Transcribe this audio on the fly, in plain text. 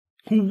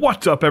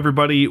What's up,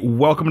 everybody?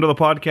 Welcome to the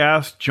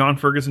podcast. John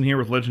Ferguson here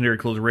with Legendary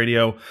Closer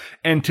Radio.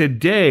 And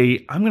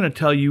today, I'm going to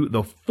tell you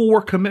the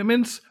 4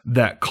 commitments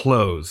that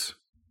close.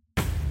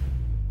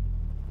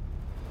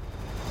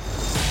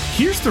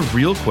 Here's the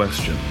real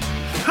question.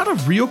 How do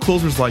real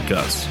closers like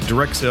us,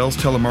 direct sales,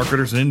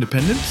 telemarketers, and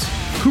independents,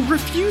 who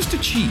refuse to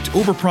cheat,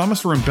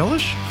 overpromise, or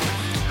embellish,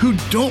 who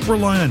don't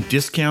rely on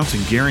discounts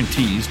and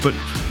guarantees, but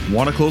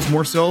want to close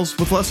more sales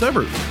with less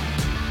effort,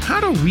 how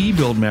do we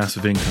build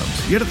massive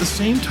incomes, yet at the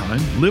same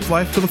time, live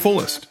life to the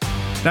fullest?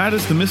 That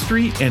is the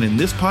mystery, and in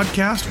this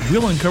podcast,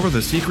 we'll uncover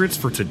the secrets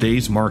for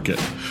today's market.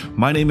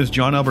 My name is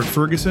John Albert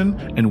Ferguson,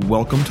 and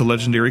welcome to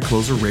Legendary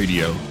Closer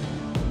Radio.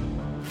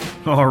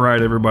 All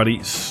right,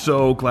 everybody.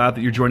 So glad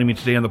that you're joining me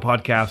today on the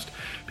podcast,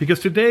 because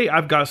today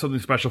I've got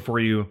something special for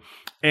you.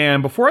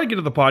 And before I get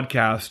to the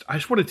podcast, I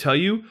just want to tell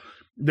you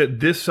that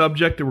this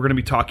subject that we're going to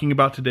be talking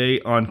about today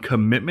on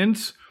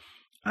commitments,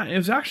 it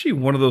was actually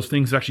one of those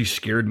things that actually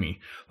scared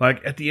me.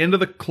 Like at the end of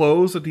the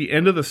close, at the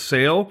end of the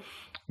sale,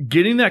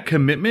 getting that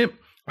commitment,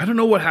 I don't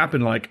know what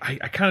happened. Like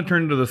I kind of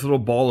turned into this little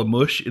ball of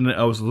mush and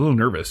I was a little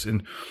nervous.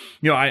 And,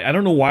 I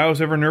don't know why I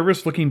was ever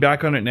nervous looking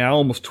back on it now,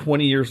 almost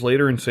 20 years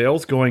later in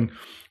sales going,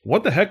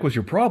 what the heck was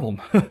your problem?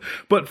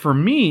 But for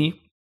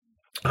me,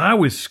 I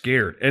was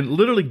scared, and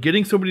literally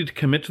getting somebody to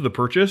commit to the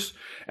purchase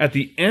at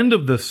the end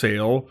of the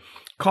sale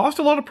caused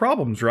a lot of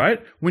problems,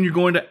 right? When you're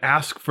going to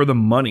ask for the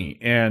money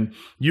and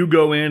you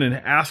go in and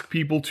ask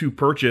people to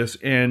purchase,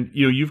 and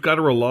you've got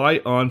to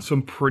rely on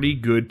some pretty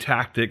good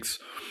tactics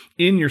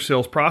in your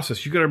sales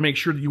process. You got to make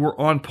sure that you were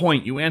on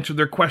point, you answered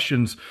their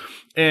questions,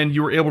 and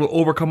you were able to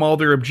overcome all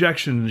their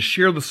objections and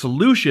share the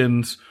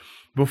solutions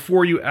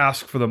before you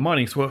ask for the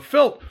money. So it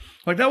felt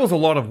like that was a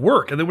lot of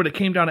work. And then when it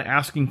came down to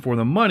asking for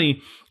the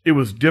money, it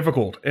was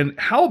difficult. And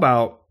how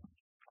about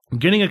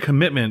getting a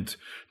commitment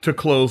to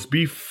close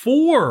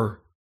before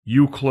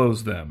you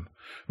close them?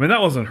 I mean,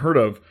 that wasn't heard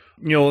of,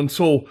 and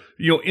so,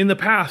 in the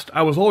past,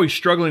 I was always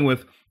struggling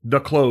with the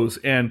close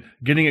and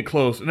getting it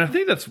closed. And I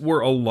think that's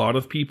where a lot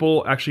of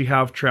people actually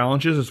have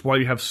challenges. It's why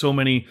you have so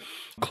many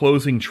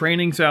closing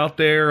trainings out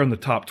there and the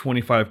top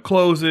 25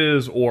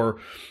 closes, or,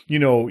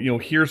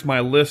 here's my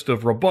list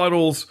of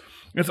rebuttals.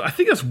 And so I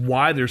think that's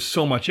why there's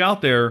so much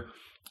out there,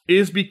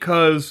 is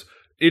because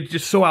it's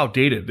just so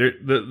outdated.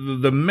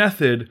 The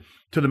method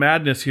to the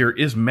madness here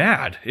is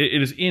mad. It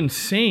is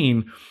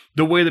insane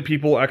the way that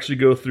people actually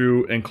go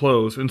through and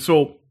close. And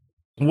so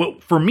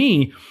for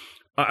me,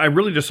 I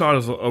really just saw it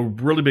as a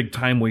really big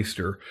time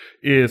waster.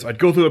 Is I'd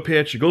go through a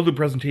pitch, I'd go through a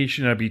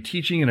presentation, I'd be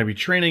teaching and I'd be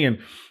training, and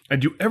I'd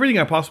do everything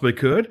I possibly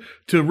could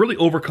to really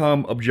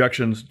overcome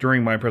objections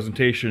during my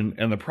presentation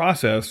and the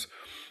process.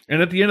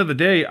 And at the end of the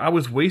day, I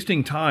was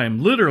wasting time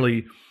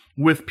literally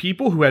with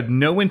people who had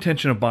no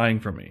intention of buying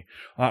from me.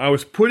 I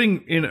was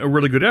putting in a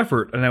really good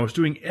effort, and I was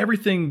doing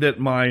everything that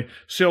my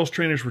sales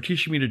trainers were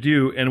teaching me to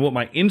do, and what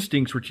my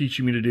instincts were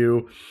teaching me to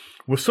do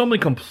was something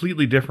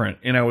completely different,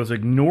 and I was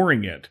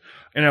ignoring it.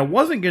 And I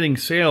wasn't getting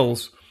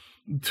sales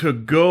to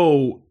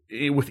go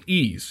with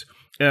ease.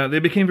 They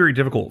became very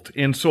difficult.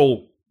 And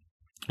so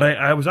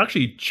I was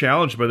actually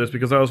challenged by this,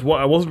 because I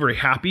wasn't very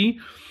happy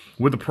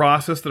with the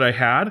process that I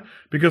had,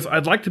 because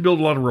I'd like to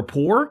build a lot of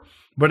rapport,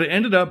 but it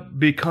ended up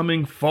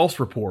becoming false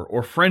rapport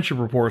or friendship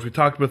rapport, as we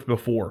talked about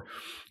before.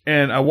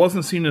 And I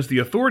wasn't seen as the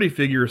authority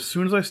figure as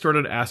soon as I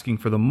started asking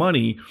for the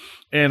money,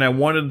 and I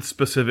wanted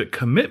specific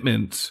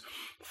commitments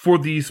for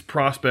these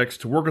prospects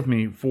to work with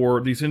me,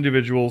 for these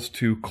individuals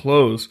to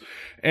close.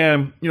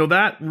 And,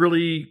 that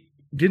really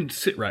didn't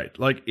sit right.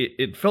 Like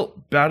it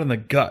felt bad in the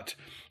gut.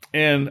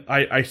 And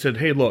I said,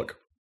 hey, look,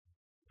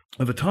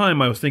 at the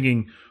time I was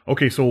thinking,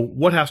 okay, so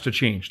what has to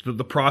change?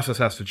 The process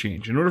has to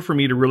change. In order for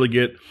me to really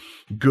get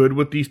good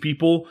with these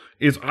people,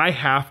 is I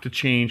have to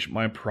change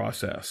my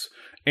process.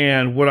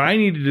 And what I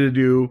needed to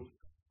do,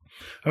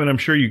 I'm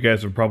sure you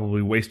guys have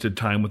probably wasted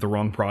time with the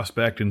wrong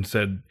prospect and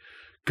said,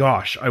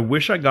 gosh, I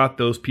wish I got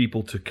those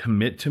people to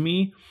commit to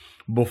me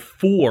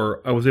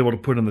before I was able to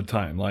put in the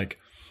time. Like,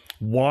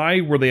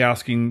 why were they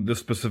asking the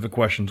specific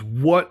questions?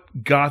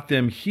 What got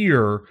them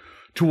here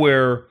to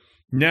where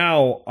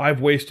now I've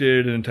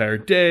wasted an entire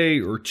day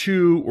or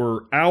 2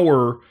 or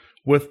hour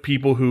with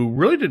people who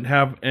really didn't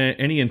have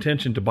any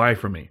intention to buy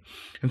from me?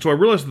 And so I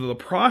realized that the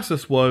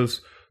process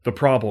was the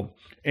problem.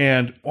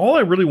 And all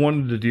I really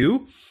wanted to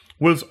do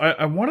was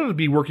I wanted to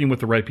be working with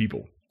the right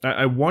people.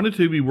 I wanted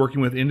to be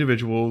working with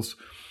individuals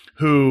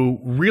who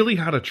really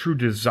had a true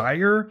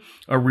desire,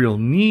 a real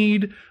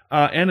need,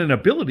 and an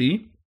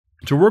ability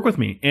to work with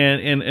me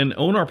and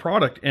own our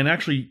product and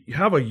actually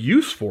have a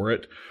use for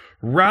it,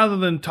 rather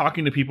than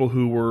talking to people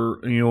who were,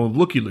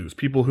 looky-loos,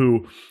 people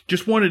who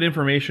just wanted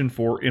information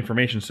for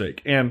information's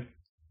sake. And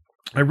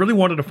I really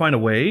wanted to find a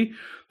way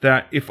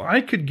that if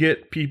I could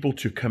get people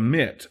to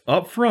commit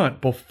up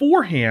front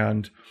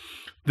beforehand,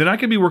 then I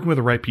could be working with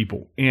the right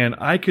people, and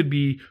I could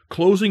be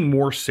closing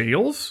more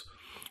sales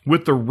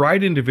with the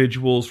right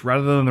individuals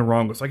rather than the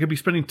wrong ones. I could be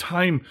spending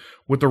time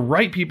with the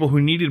right people who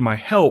needed my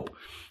help,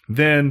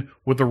 than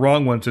with the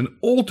wrong ones. And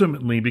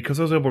ultimately, because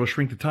I was able to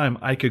shrink the time,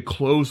 I could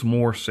close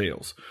more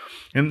sales.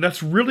 And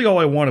that's really all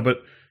I wanted.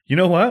 But you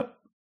know what?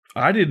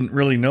 I didn't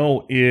really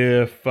know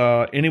if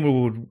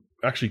anyone would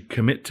actually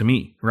commit to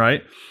me,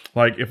 right?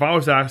 Like if I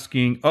was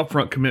asking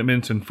upfront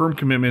commitments and firm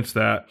commitments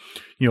that,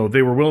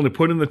 they were willing to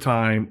put in the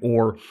time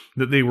or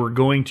that they were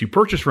going to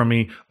purchase from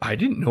me, I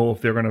didn't know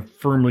if they're going to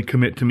firmly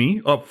commit to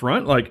me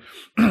upfront. Like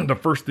the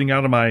first thing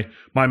out of my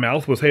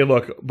mouth was, hey,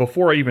 look,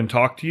 before I even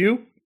talk to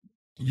you,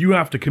 you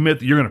have to commit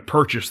that you're going to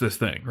purchase this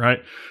thing,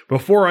 right?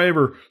 Before I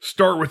ever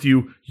start with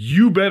you,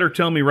 you better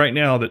tell me right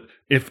now that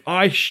if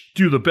I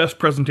do the best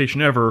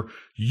presentation ever,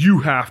 you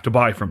have to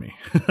buy from me.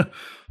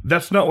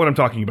 That's not what I'm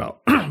talking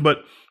about, but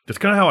that's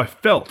kind of how I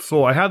felt.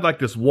 So I had like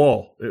this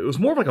wall. It was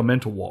more of like a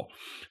mental wall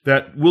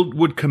that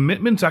would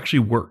commitments actually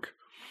work?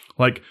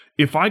 Like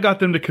if I got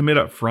them to commit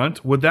up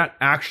front, would that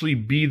actually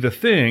be the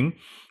thing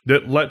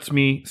that lets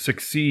me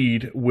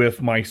succeed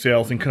with my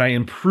sales? And can I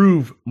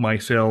improve my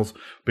sales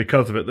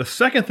because of it? The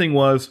second thing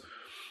was,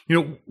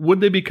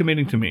 would they be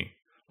committing to me?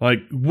 Like,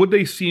 would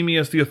they see me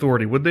as the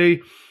authority? Would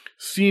they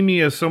see me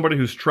as somebody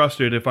who's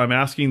trusted if I'm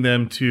asking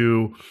them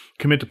to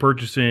commit to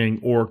purchasing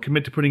or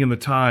commit to putting in the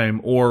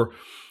time, or,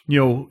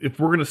 if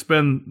we're going to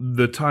spend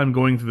the time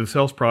going through the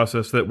sales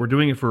process, that we're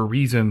doing it for a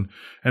reason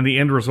and the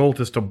end result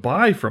is to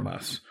buy from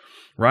us,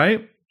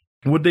 right?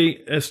 Would they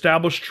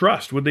establish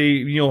trust? Would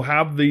they,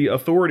 have the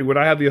authority? Would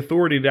I have the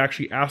authority to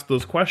actually ask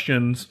those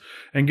questions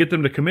and get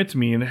them to commit to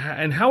me? And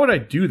how would I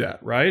do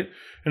that, right?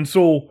 And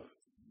so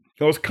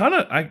I kind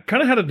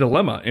of had a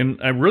dilemma, and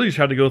I really just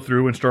had to go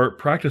through and start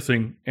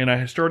practicing. And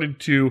I started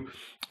to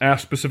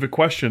ask specific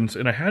questions,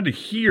 and I had to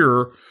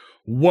hear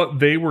what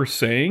they were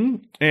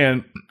saying.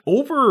 And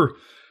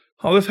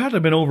this had to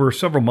have been over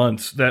several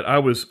months that I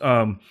was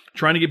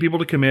trying to get people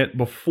to commit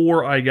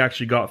before I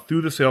actually got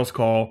through the sales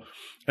call.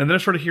 And then I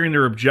started hearing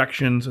their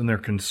objections and their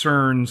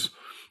concerns,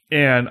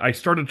 and I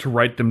started to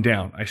write them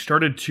down. I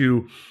started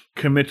to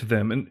commit to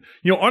them. And,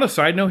 on a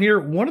side note here,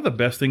 one of the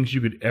best things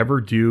you could ever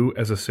do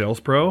as a sales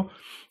pro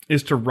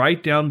is to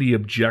write down the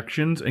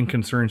objections and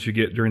concerns you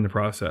get during the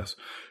process.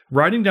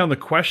 Writing down the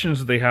questions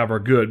that they have are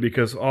good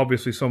because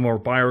obviously some are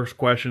buyer's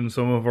questions,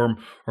 some of them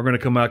are going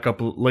to come back up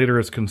later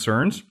as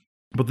concerns.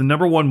 But the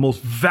number one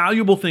most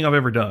valuable thing I've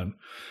ever done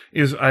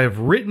is I have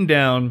written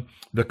down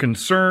the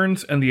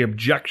concerns and the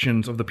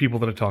objections of the people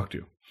that I talk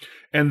to.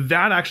 And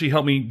that actually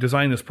helped me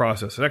design this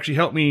process. It actually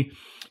helped me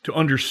to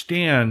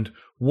understand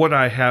what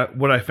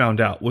I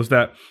found out was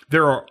that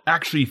there are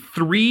actually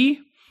 3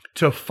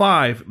 to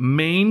 5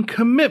 main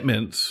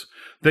commitments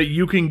that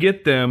you can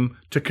get them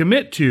to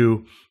commit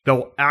to that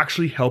will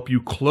actually help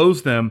you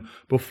close them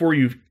before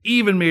you've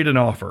even made an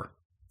offer.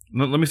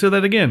 Let me say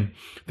that again.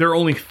 There are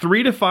only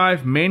 3 to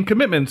 5 main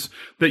commitments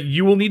that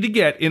you will need to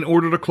get in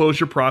order to close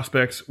your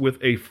prospects with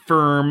a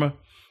firm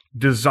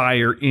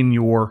desire in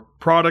your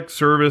product,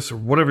 service, or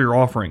whatever you're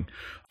offering.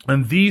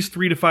 And these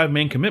 3 to 5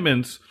 main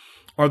commitments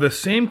are the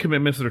same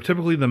commitments that are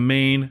typically the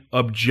main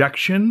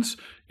objections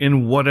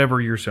in whatever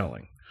you're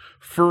selling.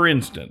 For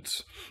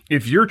instance,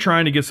 if you're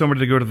trying to get somebody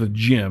to go to the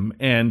gym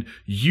and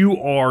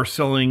you are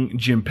selling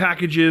gym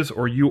packages,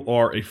 or you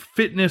are a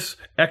fitness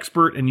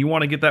expert and you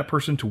want to get that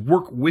person to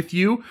work with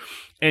you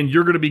and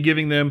you're going to be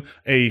giving them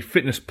a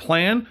fitness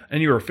plan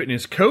and you're a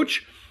fitness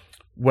coach,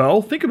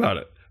 well, think about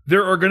it.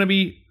 There are going to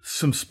be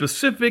some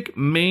specific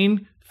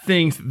main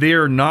things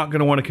they're not going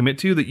to want to commit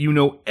to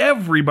that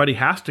everybody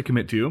has to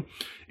commit to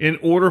in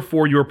order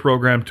for your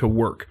program to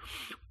work.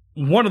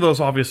 One of those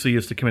obviously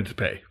is to commit to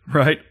pay,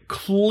 right?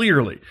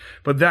 Clearly.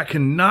 But that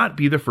cannot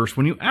be the first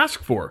one you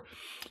ask for.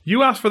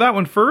 You ask for that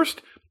one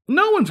first,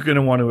 no one's going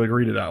to want to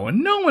agree to that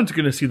one. No one's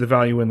going to see the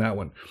value in that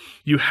one.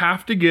 You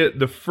have to get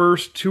the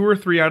first 2 or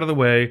 3 out of the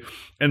way,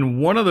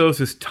 and one of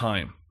those is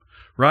time,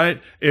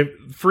 right?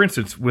 For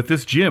instance, with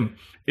this gym,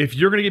 if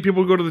you're going to get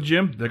people to go to the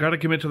gym, they got to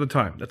commit to the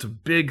time. That's a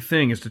big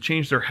thing, is to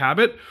change their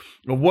habit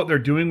of what they're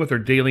doing with their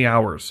daily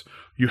hours.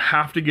 You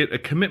have to get a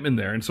commitment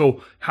there. And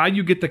so how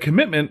you get the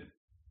commitment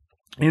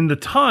in the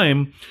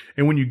time,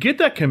 and when you get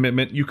that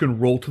commitment, you can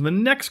roll to the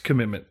next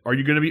commitment. Are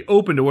you going to be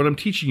open to what I'm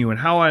teaching you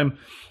and how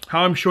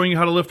I'm showing you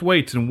how to lift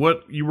weights and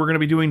what you were going to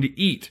be doing to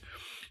eat?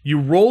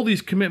 You roll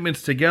these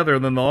commitments together,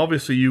 and then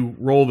obviously you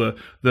roll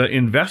the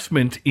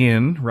investment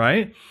in,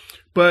 right?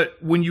 But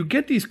when you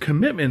get these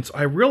commitments,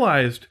 I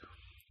realized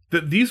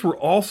that these were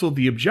also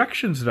the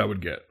objections that I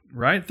would get,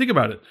 right? Think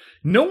about it.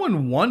 No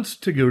one wants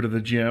to go to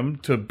the gym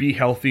to be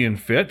healthy and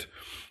fit,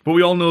 but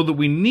we all know that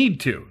we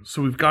need to.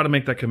 So we've got to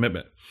make that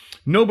commitment.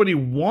 Nobody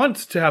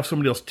wants to have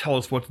somebody else tell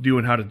us what to do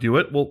and how to do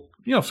it. Well,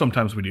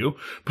 sometimes we do.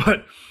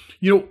 But,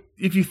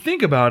 if you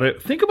think about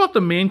it, think about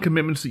the main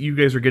commitments that you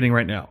guys are getting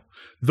right now.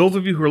 Those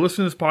of you who are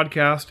listening to this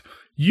podcast,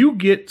 you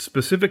get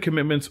specific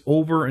commitments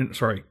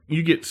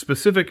you get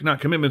specific,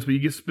 not commitments, but you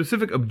get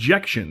specific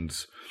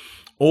objections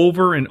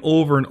over and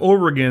over and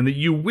over again that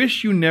you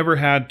wish you never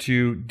had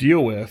to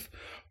deal with,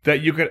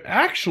 that you could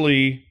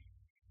actually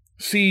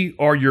see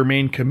are your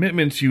main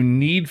commitments you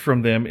need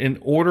from them in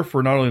order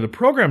for not only the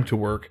program to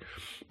work,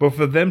 but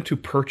for them to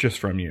purchase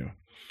from you.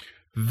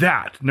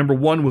 that, number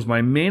one, was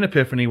my main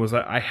epiphany, was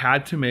that I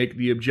had to make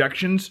the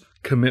objections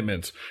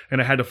commitments. And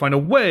I had to find a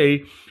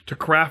way to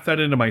craft that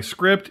into my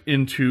script,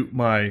 into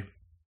my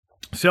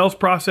sales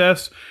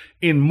process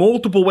in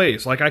multiple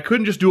ways. Like, I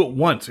couldn't just do it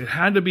once. It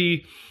had to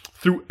be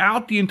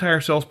throughout the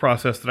entire sales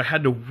process that I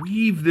had to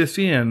weave this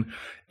in.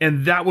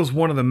 And that was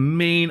one of the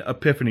main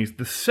epiphanies.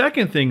 The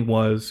second thing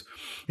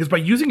is by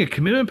using a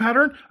commitment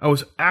pattern, I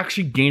was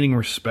actually gaining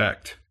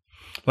respect.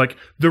 Like,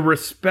 the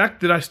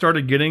respect that I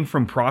started getting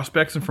from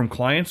prospects and from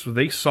clients,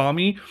 they saw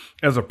me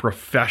as a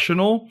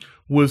professional,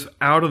 was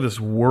out of this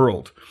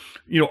world.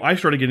 I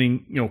started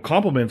getting,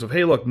 compliments of,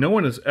 hey, look, no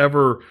one has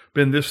ever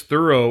been this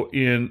thorough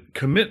in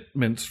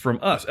commitments from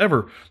us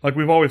ever. Like,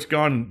 we've always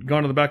gone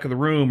to the back of the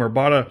room or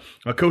bought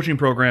a coaching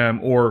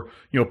program or,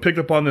 picked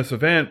up on this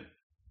event,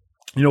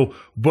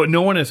 but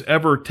no one has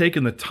ever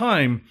taken the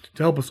time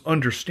to help us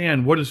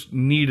understand what is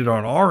needed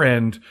on our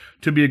end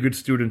to be a good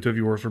student of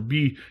yours or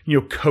be,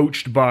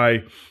 coached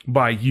by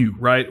you,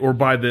 right? Or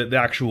by the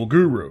actual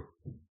guru.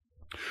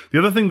 The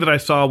other thing that I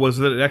saw was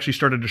that it actually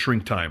started to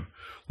shrink time.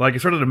 Like, it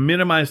started to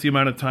minimize the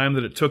amount of time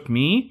that it took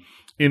me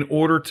in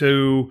order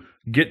to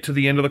get to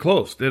the end of the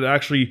close. It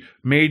actually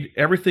made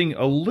everything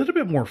a little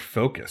bit more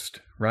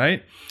focused,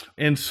 right?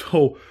 And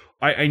so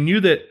I knew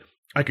that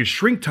I could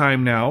shrink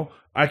time now.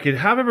 I could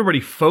have everybody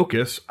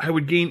focus. I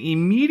would gain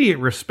immediate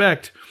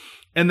respect,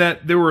 and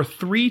that there were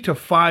 3 to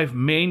 5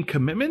 main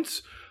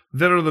commitments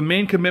that are the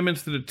main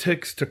commitments that it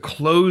takes to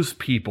close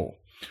people.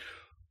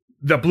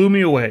 That blew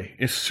me away.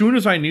 As soon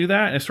as I knew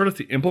that and I started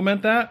to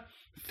implement that,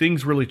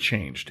 things really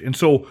changed. And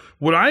so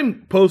what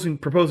I'm proposing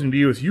to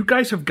you is you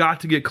guys have got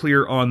to get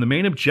clear on the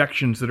main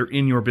objections that are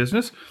in your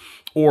business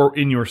or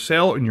in your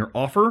sale, in your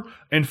offer,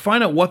 and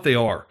find out what they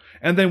are.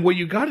 And then what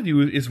you got to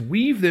do is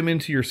weave them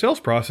into your sales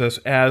process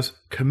as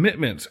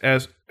commitments,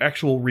 as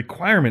actual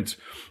requirements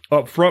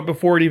up front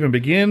before it even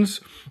begins,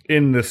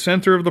 in the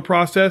center of the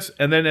process,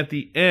 and then at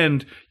the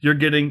end, you're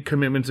getting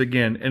commitments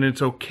again. And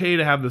it's okay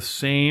to have the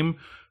same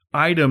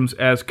items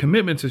as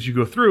commitments as you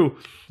go through,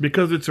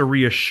 because it's a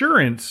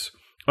reassurance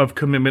of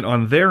commitment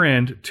on their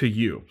end to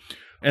you.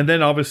 And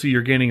then obviously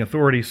you're gaining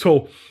authority.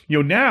 So,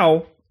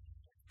 now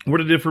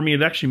what it did for me,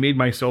 it actually made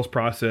my sales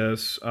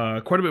process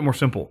quite a bit more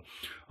simple.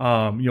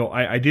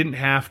 I didn't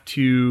have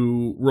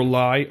to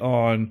rely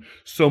on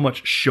so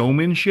much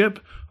showmanship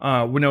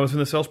when I was in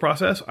the sales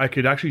process. I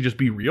could actually just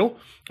be real.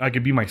 I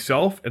could be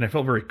myself, and I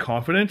felt very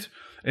confident.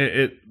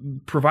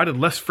 It provided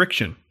less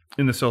friction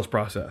in the sales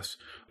process.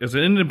 As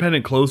an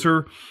independent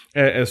closer,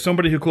 as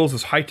somebody who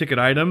closes high-ticket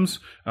items,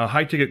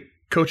 high-ticket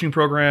coaching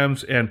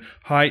programs, and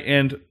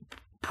high-end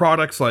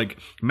products like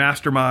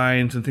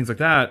masterminds and things like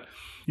that,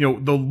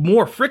 the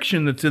more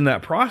friction that's in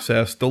that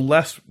process, the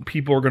less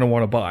people are going to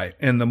want to buy,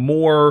 and the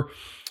more,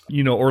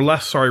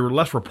 less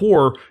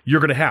rapport you're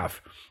going to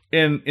have.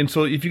 And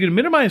so if you can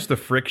minimize the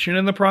friction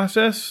in the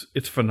process,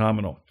 it's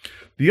phenomenal.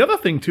 The other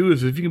thing too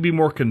is if you can be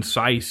more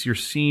concise, you're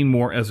seen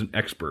more as an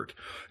expert.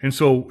 And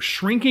so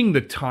shrinking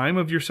the time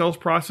of your sales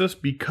process,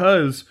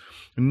 because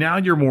now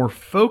you're more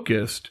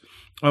focused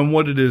on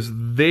what it is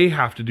they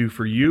have to do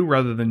for you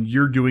rather than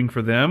you're doing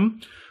for them,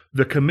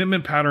 the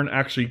commitment pattern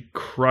actually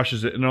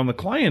crushes it. And on the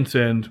client's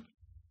end,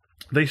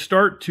 they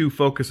start to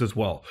focus as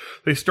well.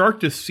 They start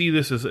to see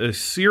this as a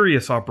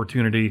serious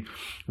opportunity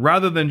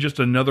rather than just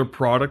another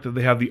product that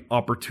they have the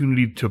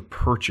opportunity to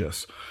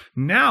purchase.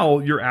 Now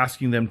you're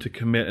asking them to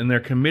commit, and they're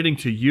committing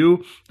to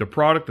you, the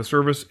product, the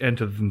service, and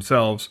to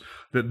themselves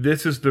that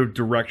this is the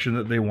direction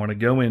that they want to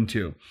go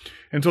into.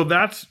 And so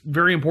that's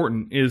very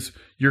important, is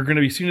you're going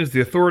to be seen as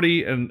the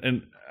authority. And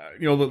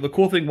the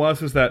cool thing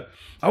is that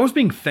I was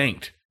being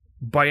thanked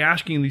by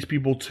asking these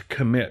people to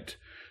commit.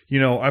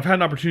 I've had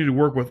an opportunity to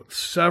work with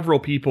several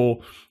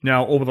people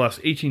now over the last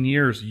 18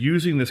 years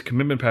using this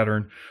commitment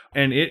pattern,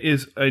 and it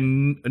is a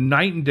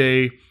night and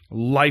day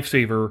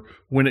lifesaver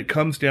when it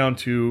comes down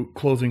to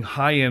closing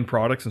high-end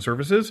products and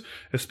services,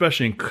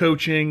 especially in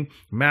coaching,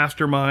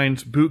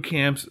 masterminds, boot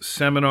camps,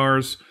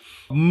 seminars.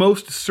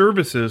 Most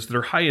services that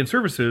are high-end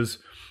services,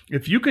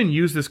 if you can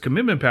use this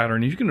commitment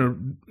pattern, if you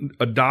can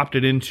adopt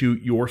it into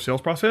your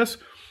sales process,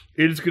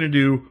 it is going to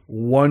do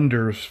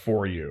wonders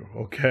for you,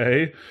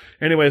 okay?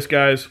 Anyways,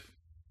 guys,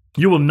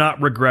 you will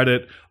not regret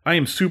it. I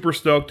am super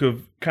stoked to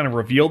have kind of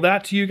revealed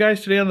that to you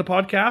guys today on the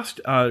podcast.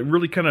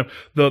 Really kind of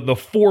the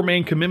 4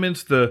 main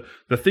commitments, the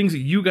things that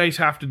you guys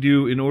have to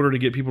do in order to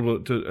get people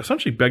to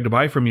essentially beg to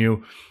buy from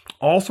you,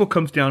 also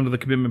comes down to the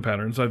commitment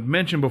patterns. I've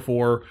mentioned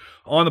before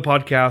on the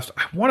podcast,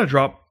 I want to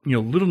drop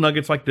little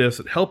nuggets like this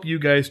that help you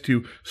guys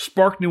to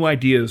spark new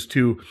ideas,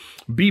 to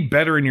be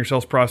better in your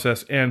sales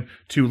process, and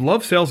to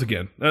love sales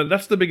again.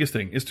 That's the biggest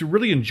thing, is to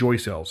really enjoy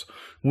sales.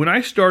 When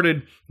I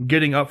started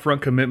getting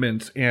upfront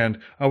commitments and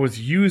I was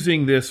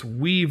using this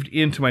weaved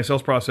into my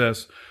sales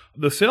process,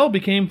 the sale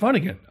became fun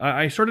again.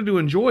 I started to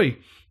enjoy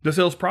the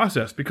sales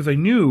process because I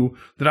knew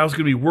that I was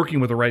going to be working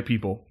with the right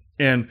people.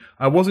 And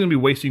I wasn't going to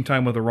be wasting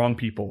time with the wrong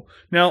people.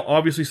 Now,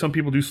 obviously, some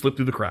people do slip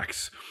through the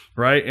cracks,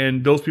 right?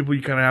 And those people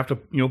you kind of have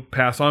to,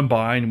 pass on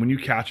by. And when you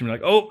catch them, you're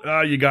like,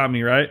 oh, you got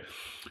me, right?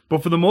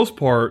 But for the most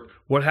part,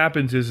 what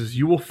happens is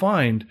you will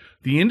find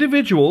the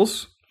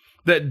individuals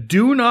that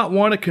do not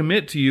want to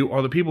commit to you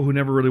are the people who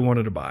never really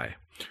wanted to buy,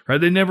 right?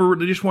 They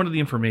just wanted the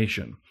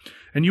information.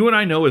 And you and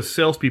I know as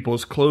salespeople,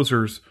 as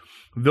closers,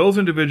 those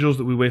individuals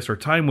that we waste our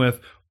time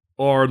with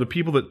are the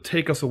people that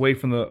take us away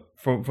from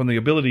the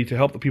ability to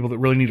help the people that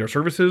really need our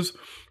services,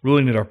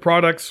 really need our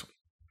products.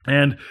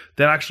 And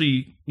that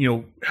actually,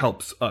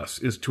 helps us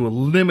is to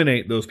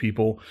eliminate those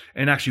people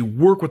and actually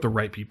work with the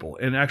right people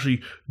and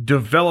actually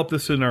develop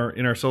this in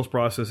our sales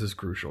process is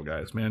crucial,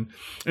 guys, man.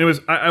 Anyways,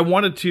 I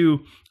wanted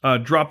to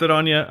drop that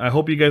on you. I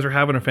hope you guys are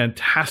having a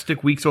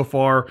fantastic week so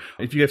far.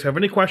 If you guys have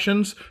any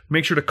questions,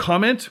 make sure to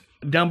comment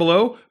down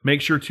below. Make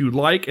sure to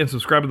like and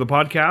subscribe to the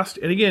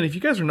podcast. And again, if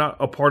you guys are not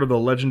a part of the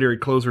Legendary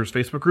Closers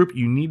Facebook group,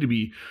 you need to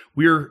be.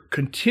 We're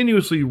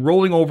continuously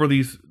rolling over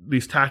these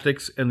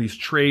tactics and these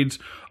trades.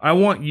 I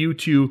want you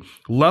to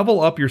level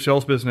up your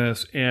sales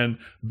business and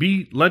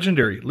be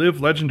legendary,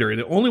 live legendary.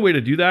 The only way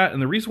to do that,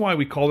 and the reason why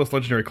we call this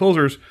Legendary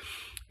Closers,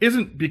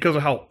 isn't because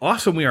of how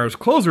awesome we are as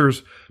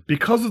closers,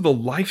 because of the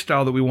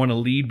lifestyle that we want to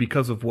lead,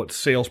 because of what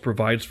sales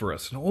provides for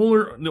us. The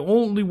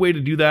only way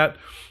to do that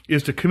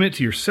is to commit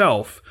to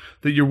yourself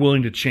that you're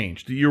willing to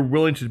change, that you're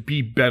willing to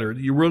be better,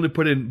 that you're willing to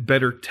put in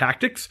better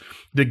tactics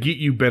that get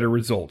you better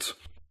results.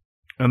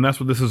 And that's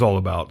what this is all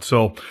about.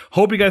 So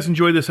hope you guys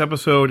enjoyed this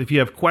episode. If you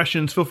have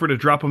questions, feel free to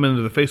drop them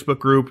into the Facebook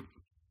group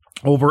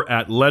over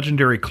at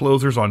Legendary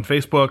Closers on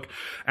Facebook.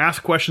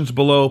 Ask questions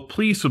below.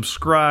 Please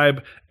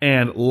subscribe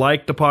and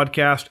like the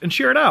podcast and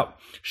share it out.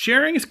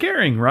 Sharing is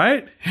caring,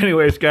 right?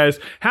 Anyways, guys,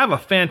 have a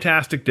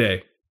fantastic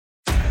day.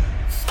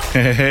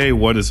 Hey,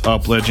 what is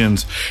up,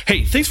 legends?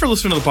 Hey, thanks for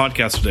listening to the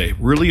podcast today.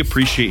 Really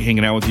appreciate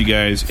hanging out with you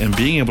guys and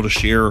being able to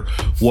share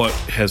what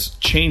has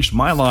changed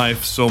my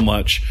life so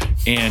much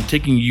and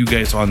taking you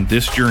guys on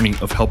this journey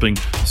of helping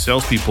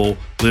salespeople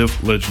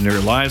live legendary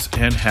lives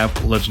and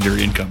have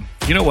legendary income.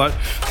 You know what?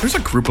 There's a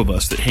group of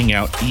us that hang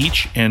out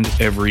each and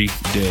every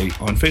day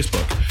on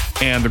Facebook.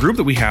 And the group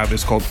that we have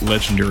is called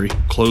Legendary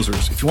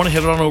Closers. If you want to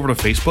head on over to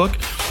Facebook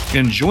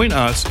and join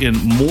us in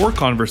more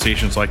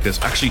conversations like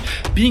this, actually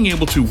being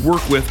able to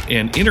work with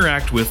and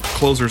interact with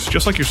closers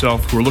just like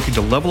yourself who are looking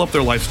to level up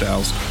their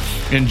lifestyles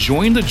and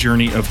join the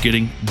journey of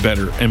getting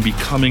better and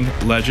becoming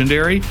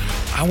legendary,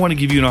 I want to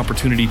give you an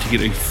opportunity to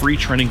get a free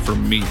training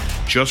from me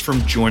just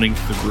from joining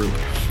the group.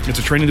 It's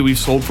a training that we've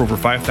sold for over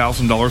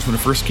 $5,000 when it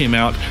first came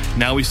out.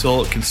 Now we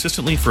sell it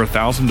consistently for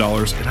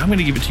 $1,000, and I'm going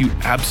to give it to you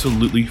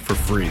absolutely for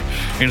free.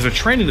 And it's a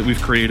training that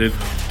we've created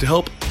to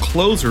help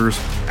closers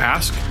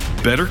ask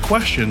better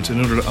questions in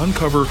order to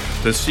uncover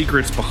the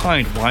secrets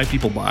behind why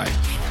people buy,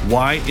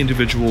 why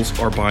individuals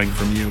are buying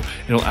from you.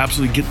 And it'll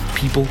absolutely get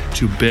people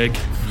to beg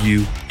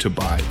you to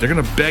buy. They're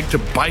going to beg to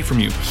buy from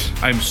you.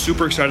 I'm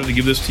super excited to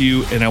give this to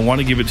you, and I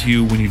want to give it to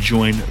you when you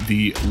join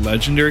the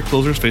Legendary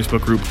Closers Facebook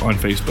group on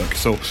Facebook.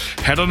 So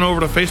head on over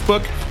to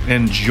Facebook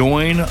and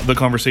join the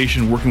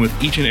conversation working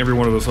with each and every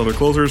one of those other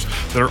closers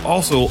that are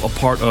also a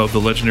part of the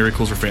Legendary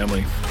Closer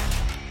family.